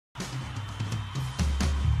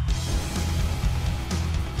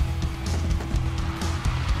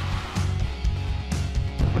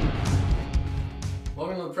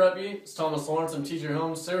up, Preppy? It's Thomas Lawrence. I'm TJ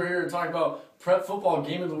Holmes. So we're here to talk about Prep Football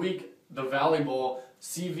Game of the Week, the Valley Bowl,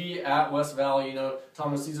 CV at West Valley. You know,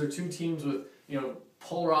 Thomas, these are two teams with,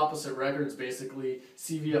 polar opposite records, basically.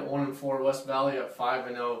 CV at 1-4, West Valley at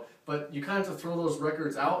 5-0. But you kind of have to throw those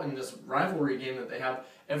records out in this rivalry game that they have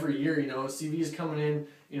every year. CV is coming in,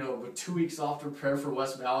 with 2 weeks off to prepare for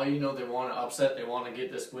West Valley. They want to upset, they want to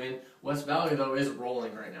get this win. West Valley, though, is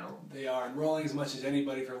rolling right now. They are, and rolling as much as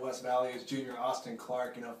anybody for West Valley is junior Austin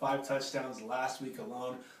Clark. 5 touchdowns last week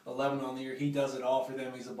alone, 11 on the year. He does it all for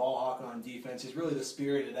them. He's a ball hawk on defense. He's really the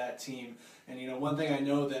spirit of that team. And one thing I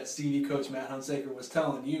know that CV coach Matt Hunsaker was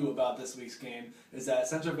telling you about this week's game is that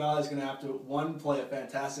Central Valley is going to have to, one, play a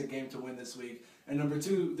fantastic game to win this week, and number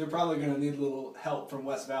two, they're probably going to need a little help from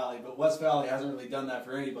West Valley, but West Valley hasn't really done that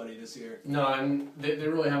for anybody this year. No, and they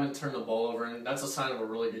really haven't turned the ball over, and that's a sign of a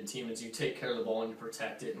really good team, is you take care of the ball and you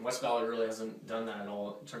protect it, and West Valley really hasn't done that at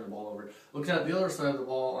all, turned the ball over. Looking at the other side of the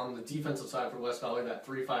ball, on the defensive side for West Valley, that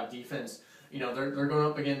 3-5 defense, they're going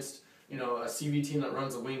up against a CV team that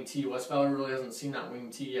runs a wing T. West Valley really hasn't seen that wing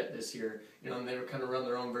T yet this year. And they kind of run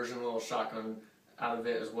their own version, a little shotgun out of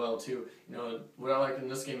it as well too. What I like in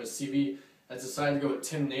this game is CV has decided to go with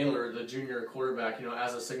Tim Naylor, the junior quarterback,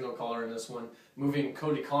 as a signal caller in this one, moving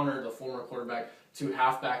Cody Connor, the former quarterback, to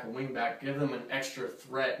halfback and wingback, give them an extra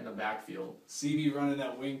threat in the backfield. CV running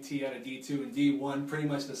that wing T out of D2 and D1, pretty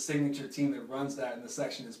much the signature team that runs that in the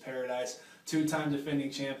section is Paradise. 2-time defending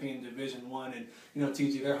champion Division I, and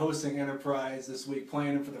TG, they're hosting Enterprise this week,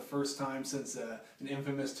 playing them for the first time since an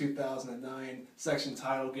infamous 2009 section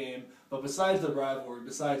title game. But besides the rivalry,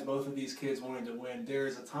 besides both of these kids wanting to win, there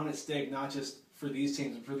is a ton at stake, not just for these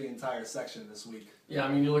teams, but for the entire section this week.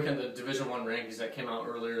 Yeah, you look at the Division I rankings that came out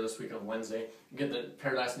earlier this week on Wednesday. You get the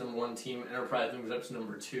Paradise #1 team, Enterprise moves up to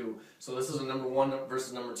 #2. So this is a #1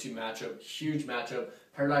 versus #2 matchup, huge matchup.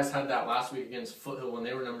 Paradise had that last week against Foothill when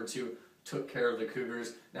they were #2. Took care of the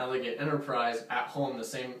Cougars. Now they get Enterprise at home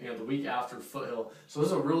the week after Foothill. So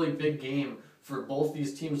this is a really big game for both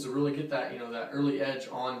these teams to really get that that early edge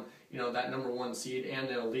on that #1 seed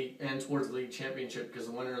and elite and towards the league championship, because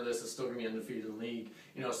the winner of this is still going to be undefeated in the league.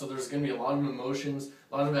 So there's going to be a lot of emotions,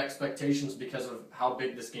 a lot of expectations because of how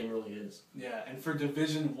big this game really is. Yeah, and for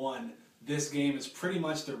Division I, this game is pretty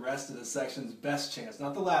much the rest of the section's best chance,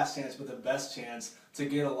 not the last chance, but the best chance to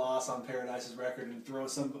get a loss on Paradise's record and throw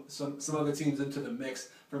some other teams into the mix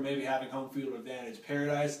for maybe having home field advantage.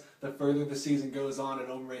 Paradise, the further the season goes on at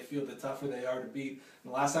Ombre Field, the tougher they are to beat.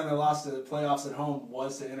 And the last time they lost to the playoffs at home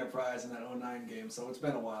was to Enterprise in that 2009 game, so it's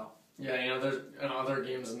been a while. Yeah, there's other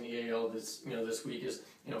games in the EAL this week is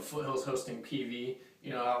Foothill's hosting PV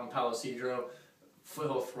out in Palo Cedro.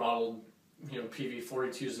 Foothill throttled PV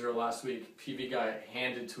 42-0 last week. PV got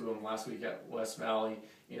handed to him last week at West Valley,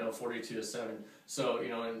 42-7. So,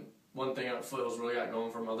 and one thing that Foothill's really got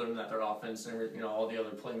going for them, other than that their offense and all the other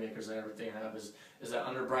playmakers and everything have, is that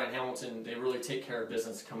under Brian Hamilton, they really take care of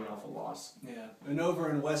business coming off a loss. Yeah, and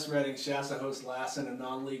over in West Reading, Shasta hosts Lassen, a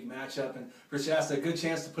non-league matchup, and for Shasta, a good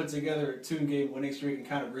chance to put together a 2-game winning streak and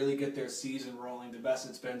kind of really get their season rolling, the best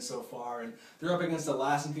it's been so far. And they're up against a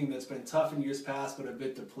Lassen team that's been tough in years past, but a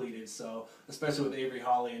bit depleted. So, especially with Avery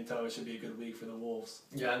Hawley in tow, it should be a good week for the Wolves.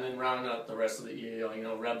 Yeah, and then rounding up the rest of the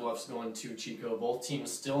EAL, Red Bluff's going to Chico. Both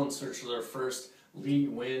teams still in search of their first league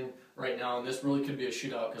win right now, and this really could be a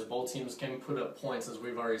shootout because both teams can put up points, as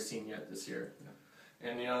we've already seen yet this year. Yeah.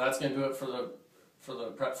 And that's going to do it for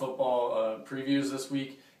the prep football previews this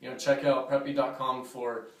week. Check out preppy.com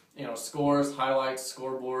for scores, highlights,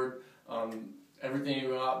 scoreboard, everything you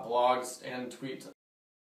got, blogs and tweet